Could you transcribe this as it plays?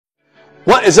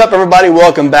What is up, everybody?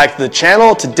 Welcome back to the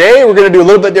channel. Today we're going to do a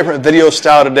little bit different video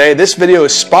style today. This video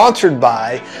is sponsored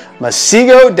by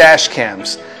Masigo dash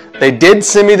cams. They did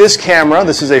send me this camera.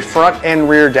 This is a front and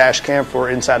rear dash cam for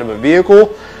inside of a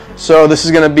vehicle. So this is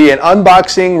going to be an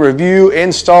unboxing, review,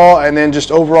 install, and then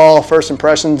just overall first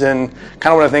impressions and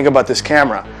kind of what I think about this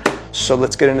camera. So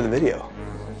let's get into the video.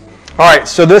 Alright,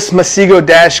 so this Masigo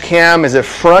dash cam is a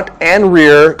front and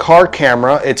rear car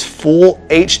camera. It's full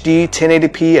HD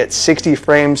 1080p at 60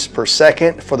 frames per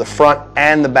second for the front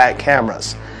and the back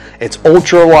cameras. It's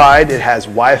ultra wide, it has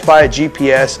Wi-Fi,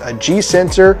 GPS, a G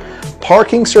sensor,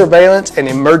 parking surveillance and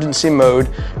emergency mode,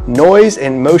 noise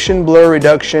and motion blur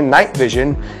reduction, night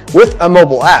vision with a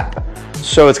mobile app.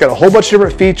 So it's got a whole bunch of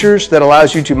different features that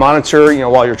allows you to monitor,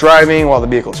 while you're driving, while the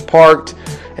vehicle's parked,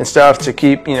 and stuff to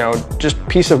keep, just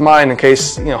peace of mind in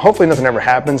case, hopefully nothing ever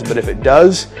happens, but if it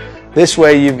does, this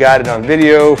way you've got it on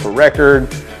video for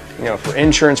record, for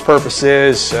insurance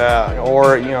purposes,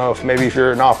 or, if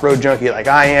you're an off-road junkie like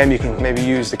I am, you can maybe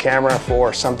use the camera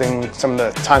for some of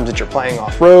the times that you're playing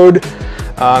off-road.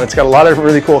 It's got a lot of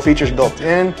really cool features built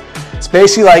in. It's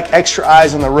basically like extra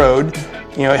eyes on the road.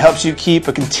 It helps you keep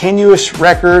a continuous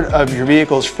record of your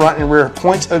vehicle's front and rear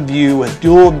points of view with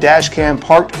dual dash cam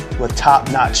parked with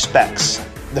top-notch specs.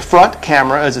 The front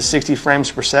camera is at 60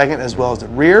 frames per second as well as the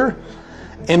rear.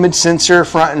 Image sensor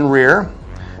front and rear.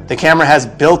 The camera has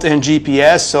built-in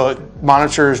GPS, so it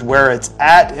monitors where it's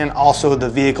at and also the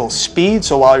vehicle's speed.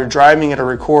 So while you're driving, it'll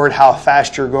record how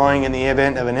fast you're going in the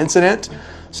event of an incident.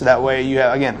 So that way you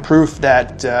have, again, proof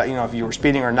that, if you were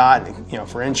speeding or not,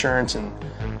 for insurance and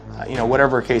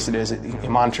whatever case it is, it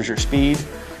monitors your speed.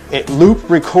 It loop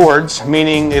records,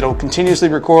 meaning it'll continuously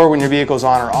record when your vehicle's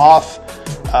on or off.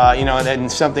 And then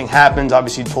if something happens,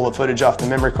 obviously you'd pull the footage off the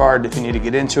memory card if you need to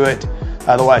get into it.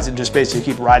 Otherwise, it just basically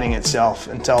keep writing itself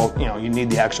until you need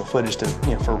the actual footage to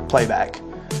for playback.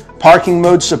 Parking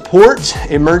mode support,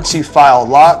 emergency file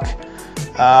lock.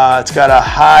 It's got a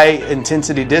high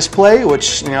intensity display,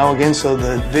 which again, so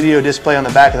the video display on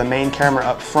the back of the main camera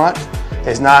up front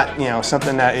is not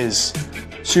something that is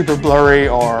super blurry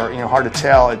or hard to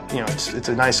tell. It's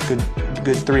a nice good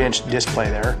 3-inch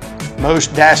display there.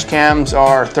 Most dash cams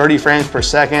are 30 frames per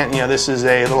second. This is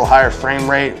a little higher frame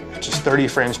rate, just 30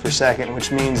 frames per second,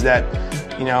 which means that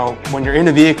when you're in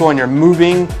the vehicle and you're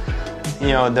moving,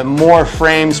 the more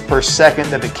frames per second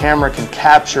that the camera can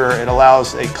capture, it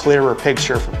allows a clearer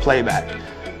picture for playback.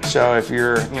 So if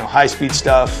you're high-speed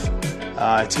stuff,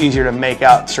 it's easier to make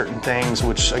out certain things,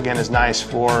 which again is nice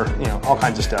for all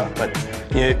kinds of stuff. But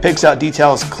it picks out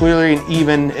details clearly and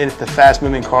even if the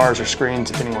fast-moving cars or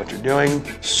screens, depending on what you're doing.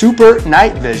 Super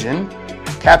night vision,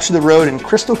 capture the road in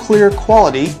crystal clear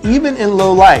quality, even in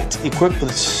low light. Equipped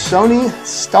with Sony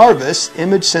Starvis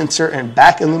image sensor and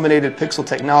back illuminated pixel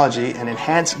technology and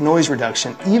enhanced noise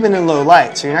reduction, even in low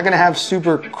light. So you're not going to have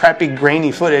super crappy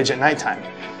grainy footage at nighttime.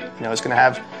 It's going to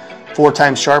have 4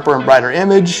 times sharper and brighter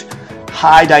image.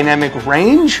 High dynamic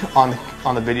range on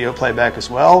the video playback as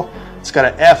well. It's got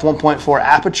an f1.4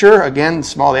 aperture. Again,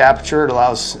 small the aperture, it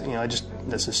allows,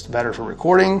 that's just better for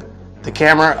recording. The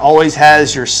camera always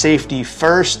has your safety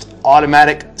first,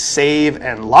 automatic save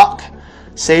and lock.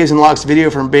 Saves and locks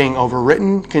video from being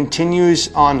overwritten.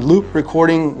 Continues on loop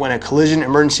recording when a collision,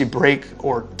 emergency brake,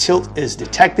 or tilt is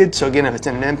detected. So again, if it's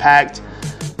in an impact,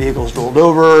 vehicle's rolled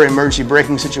over, emergency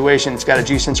braking situation, it's got a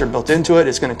G sensor built into it.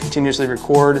 It's going to continuously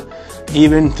record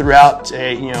even throughout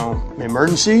a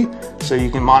emergency, so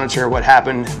you can monitor what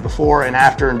happened before and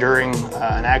after and during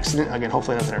an accident. Again,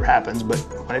 hopefully nothing ever happens, but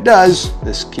when it does,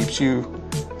 this keeps you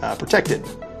protected.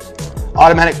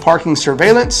 Automatic parking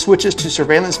surveillance switches to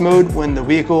surveillance mode when the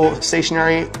vehicle is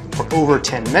stationary for over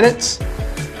 10 minutes.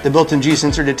 The built-in G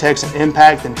sensor detects an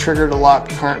impact and trigger to lock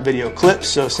current video clips.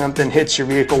 So if something hits your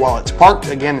vehicle while it's parked,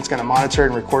 again, it's going to monitor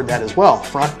and record that as well,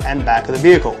 front and back of the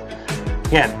vehicle.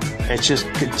 Again, it's just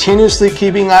continuously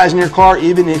keeping eyes on your car,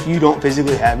 even if you don't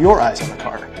physically have your eyes on the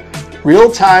car.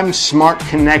 Real-time smart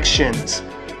connections.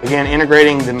 Again,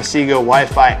 integrating the Masigo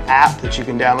Wi-Fi app that you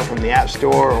can download from the App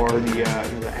Store or the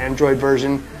Android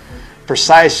version.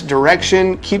 Precise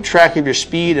direction, keep track of your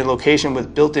speed and location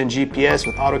with built-in GPS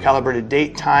with auto-calibrated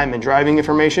date, time, and driving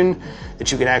information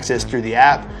that you can access through the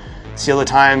app. See all the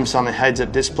times on the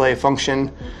heads-up display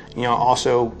function,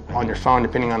 also on your phone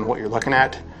depending on what you're looking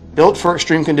at. Built for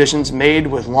extreme conditions, made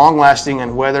with long-lasting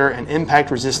and weather and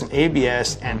impact-resistant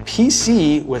ABS and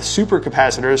PC with super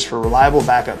capacitors for reliable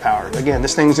backup power. Again,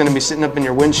 this thing's going to be sitting up in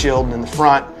your windshield in the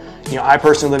front. I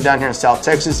personally live down here in South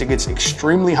Texas. It gets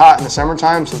extremely hot in the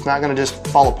summertime, so it's not going to just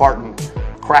fall apart and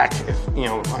crack if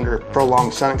under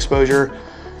prolonged sun exposure.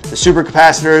 The super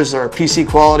capacitors are PC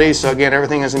quality, so again,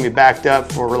 everything is going to be backed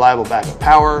up for reliable backup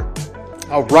power.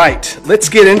 All right, let's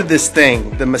get into this thing.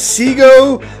 The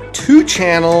Masigo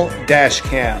 2-channel dash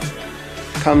cam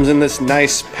comes in this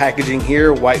nice packaging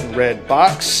here, white and red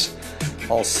box,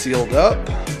 all sealed up.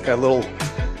 Got a little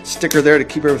sticker there to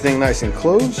keep everything nice and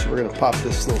closed. We're going to pop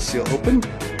this little seal open,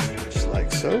 just like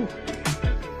so.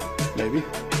 Maybe.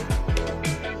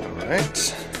 All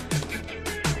right.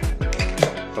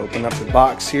 Open up the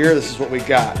box here. This is what we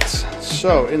got.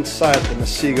 So inside the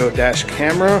Masigo dash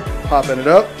camera, popping it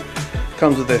up,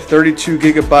 comes with a 32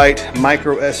 gigabyte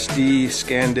micro SD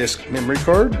scan disk memory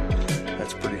card.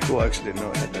 That's pretty cool. I actually didn't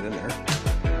know it had that in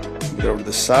there. Go over to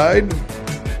the side.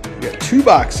 We got 2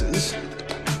 boxes.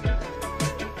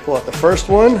 Pull out the first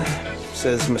one. It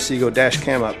says Masigo dash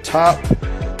cam up top.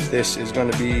 This is going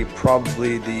to be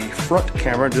probably the front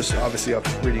camera, just obviously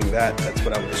after reading that, that's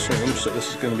what I would assume. So this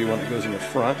is going to be one that goes in the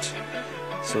front.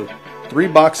 So 3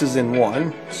 boxes in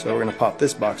one. So we're going to pop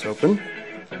this box open.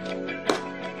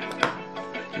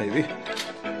 Maybe.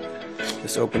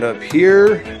 This opened up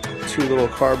here. 2 little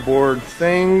cardboard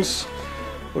things.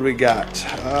 What do we got?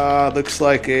 Looks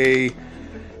like a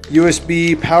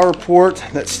USB power port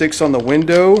that sticks on the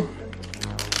window.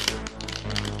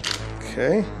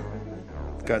 Okay.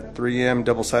 Got 3M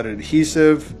double-sided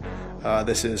adhesive.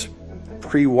 This is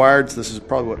pre-wired, so this is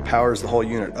probably what powers the whole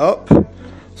unit up.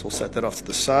 So we'll set that off to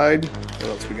the side. What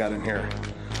else we got in here?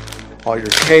 All your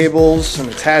cables and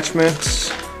attachments.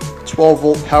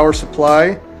 12-volt power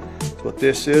supply. That's what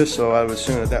this is, so I would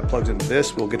assume that that plugs into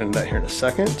this. We'll get into that here in a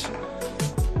second.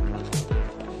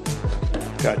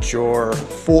 Got your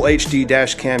full HD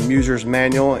dash cam user's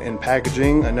manual in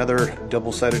packaging. Another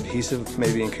double-sided adhesive,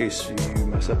 maybe in case you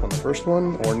mess up on the first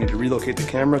one or need to relocate the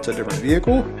camera to a different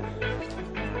vehicle.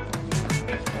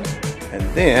 And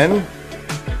then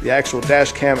the actual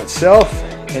dash cam itself,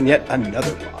 and yet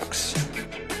another box.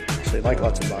 So they like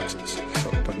lots of boxes. So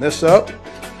open this up,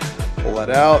 pull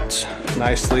that out,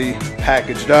 nicely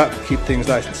packaged up, keep things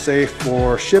nice and safe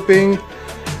for shipping.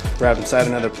 Grab inside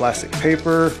another plastic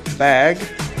paper bag.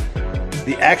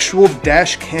 The actual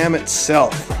dash cam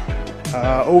itself.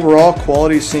 Overall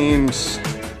quality seems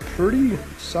pretty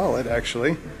solid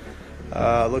actually.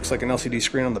 Looks like an LCD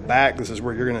screen on the back. This is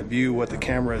where you're going to view what the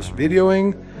camera is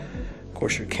videoing. Of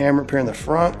course your camera up here in the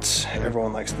front.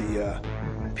 Everyone likes the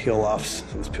peel offs.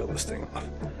 So let's peel this thing off.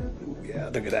 Ooh, yeah,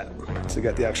 look at that. So you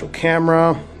got the actual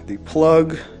camera, the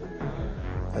plug.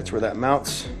 That's where that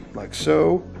mounts, like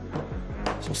so.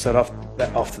 So we'll set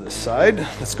that off to the side.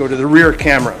 Let's go to the rear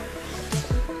camera.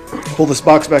 Pull this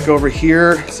box back over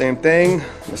here. Same thing.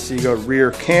 Masigo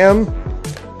rear cam.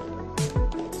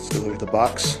 Let's go look at the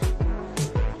box.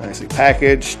 Nicely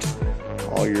packaged.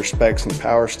 All your specs and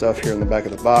power stuff here in the back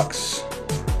of the box.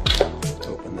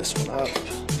 Open this one up.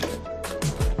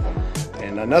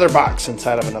 And another box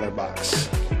inside of another box.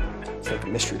 It's like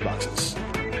mystery boxes.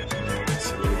 Let's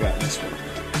see what we got in this one.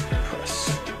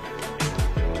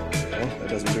 That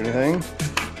doesn't do anything.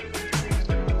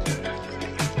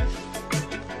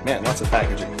 Man, lots of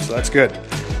packaging, so that's good.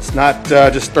 It's not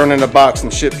just thrown in a box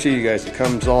and shipped to you guys. It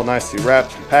comes all nicely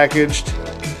wrapped and packaged,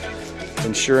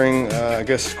 ensuring, I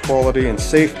guess, quality and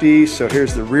safety. So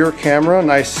here's the rear camera.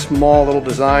 Nice, small little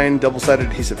design, double-sided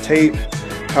adhesive tape.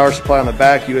 Power supply on the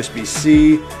back,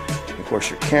 USB-C. Of course,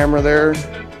 your camera there.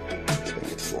 Let's get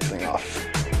this little thing off.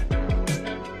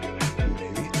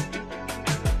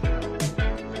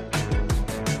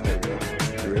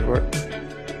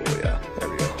 Oh yeah, there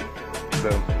we go.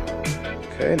 Boom.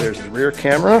 Okay, there's the rear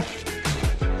camera.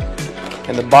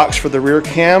 And the box for the rear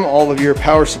cam, all of your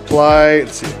power supply.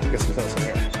 Let's see, I guess something else in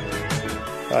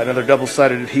here. Another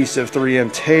double-sided adhesive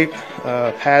 3M tape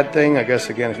pad thing. I guess,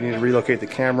 again, if you need to relocate the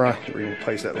camera, you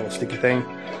replace that little sticky thing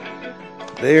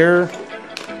there.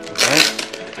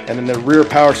 Right. And then the rear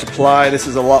power supply. This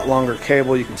is a lot longer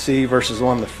cable, you can see, versus the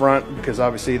one in the front, because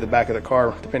obviously the back of the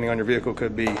car, depending on your vehicle,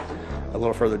 could be a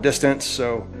little further distance,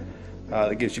 so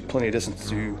that gives you plenty of distance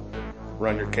to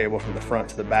run your cable from the front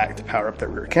to the back to power up that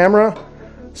rear camera.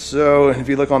 So if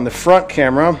you look on the front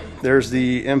camera, there's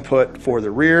the input for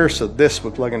the rear, so this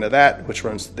would plug into that, which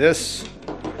runs to this.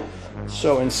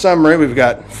 So in summary, we've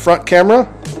got front camera,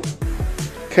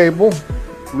 cable,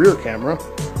 rear camera,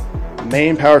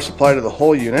 main power supply to the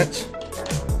whole unit,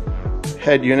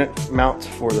 head unit mount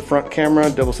for the front camera,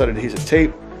 double-sided adhesive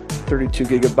tape, 32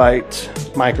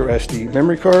 gigabyte micro SD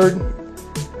memory card,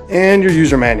 and your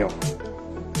user manual.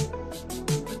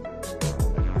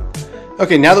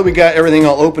 Okay, now that we got everything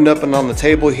all opened up and on the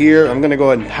table here, I'm going to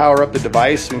go ahead and power up the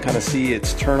device and kind of see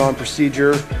its turn on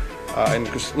procedure. and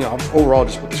just, you know, overall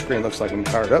just what the screen looks like when you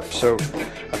power it up. So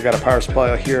I've got a power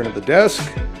supply here under the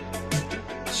desk.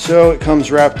 So it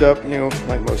comes wrapped up, you know,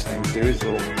 like most things do, these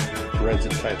little red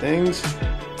zip tie things.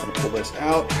 I'm gonna pull this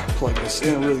out, plug this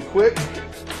in really quick.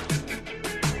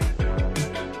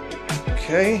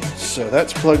 Okay, so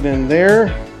that's plugged in there,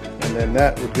 and then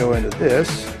that would go into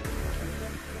this,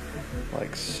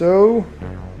 like so.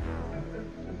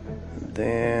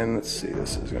 Then let's see,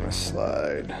 this is gonna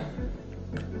slide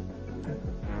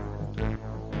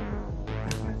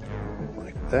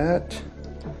like that.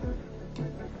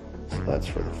 So that's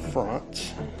for the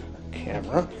front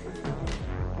camera.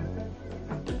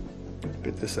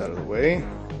 Get this out of the way.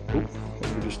 Oop, what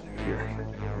did we just do here?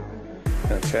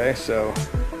 Okay, so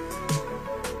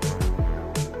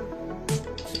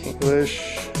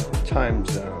English time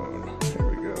zone. Here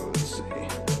we go. Let's see.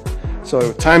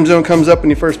 So time zone comes up when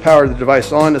you first power the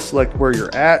device on to select where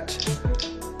you're at.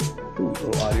 Ooh, a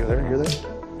little audio there. Hear that?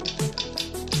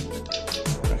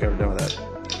 Okay, we're done with that.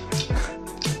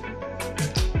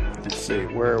 Let's see.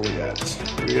 Where are we at?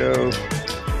 Rio,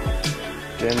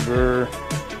 Denver.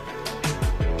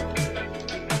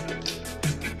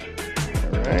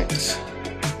 All right.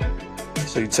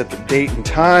 So you'd set the date and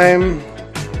time.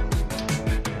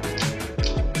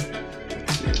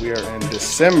 We are in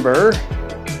December.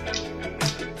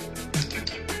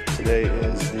 Today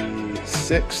is the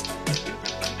 6th.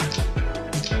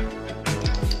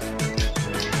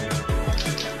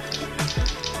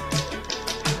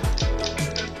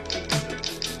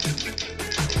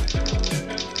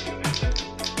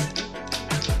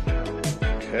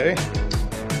 Okay.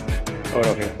 Oh,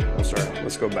 okay. I'm sorry.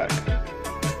 Let's go back.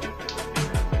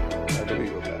 How do we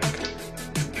go back?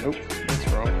 Nope, that's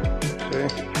wrong. Okay.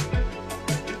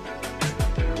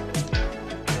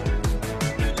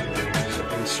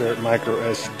 Insert micro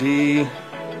SD.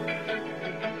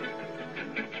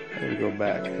 Let me go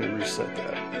back and reset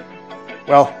that.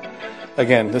 Well,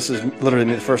 again, this is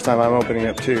literally the first time I'm opening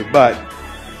up too, but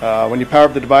when you power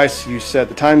up the device, you set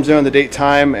the time zone, the date,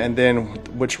 time, and then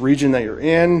which region that you're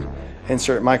in.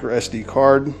 Insert micro SD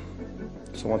card.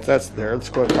 So once that's there, let's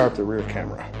go ahead and power up the rear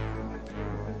camera.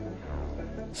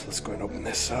 So let's go ahead and open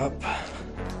this up.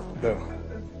 Boom.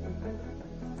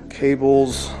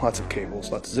 Cables, lots of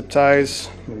cables, lots of zip ties.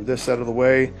 Move this out of the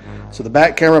way. So the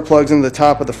back camera plugs into the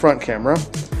top of the front camera.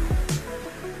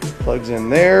 Plugs in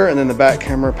there, and then the back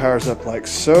camera powers up like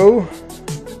so.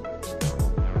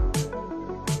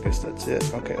 I guess that's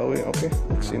it. Okay, oh, okay.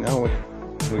 Let's see, now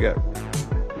we got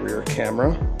rear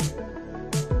camera.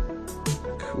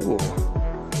 Cool.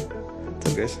 What's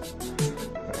up, guys?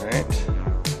 All right.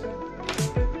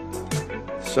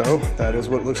 So that is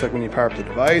what it looks like when you power up the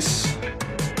device.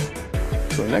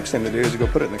 So the next thing to do is to go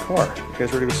put it in the car. You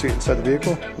guys ready to go see it inside the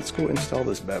vehicle? Let's go install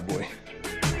this bad boy.